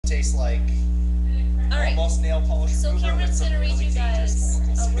tastes like almost nail polish. So Cameron's gonna read you guys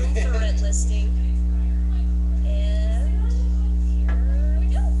a room for rent listing. And here we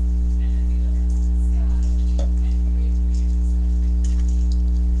go.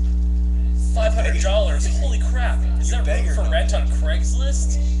 $500. Holy crap. Is that room for rent on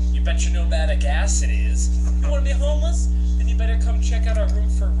Craigslist? You bet you know bad gas it is. You wanna be homeless? Then you better come check out our room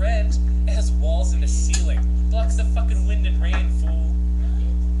for rent. It has walls and a ceiling. Blocks the fucking wind and rain, fool.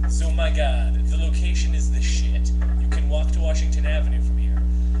 So my god, the location is the shit. You can walk to Washington Avenue from here.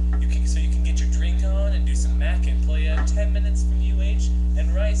 So you can get your drink on and do some Mac and play 10 minutes from UH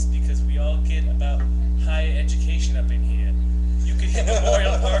and Rice because we all get about higher education up in here. You could hit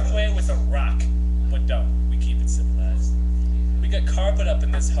Memorial Parkway with a rock, but don't. We keep it civilized. We got carpet up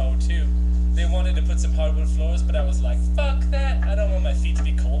in this hoe too. They wanted to put some hardwood floors, but I was like, fuck that. I don't want my feet to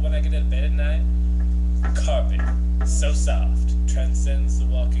be cold when I get out of bed at night. Carpet, so soft, transcends the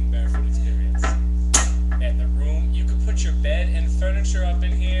walking barefoot experience. And the room, you could put your bed and furniture up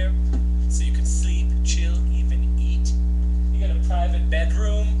in here, so you can sleep, chill, even eat. You got a private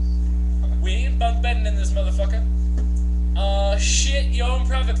bedroom. We ain't bunk bedding in this motherfucker. Shit, your own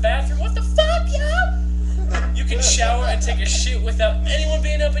private bathroom. What the fuck, yo? You can shower and take a shit without anyone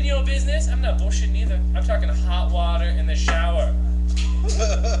being up in your business. I'm not bullshitting either. I'm talking hot water in the shower.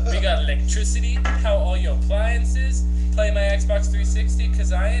 We got electricity, power all your appliances, play my Xbox 360,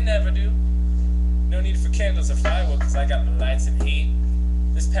 cause I ain't never do. No need for candles or firewood, cause I got the lights and heat.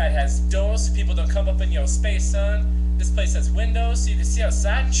 This pad has doors so people don't come up in your space, son. This place has windows so you can see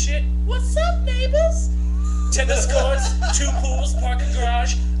outside and shit. What's up, neighbors? Tennis courts, 2 pools, parking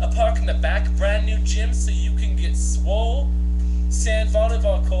garage, a park in the back, brand new gym so you can get swole, sand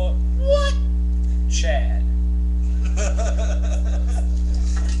volleyball court. What? Chad.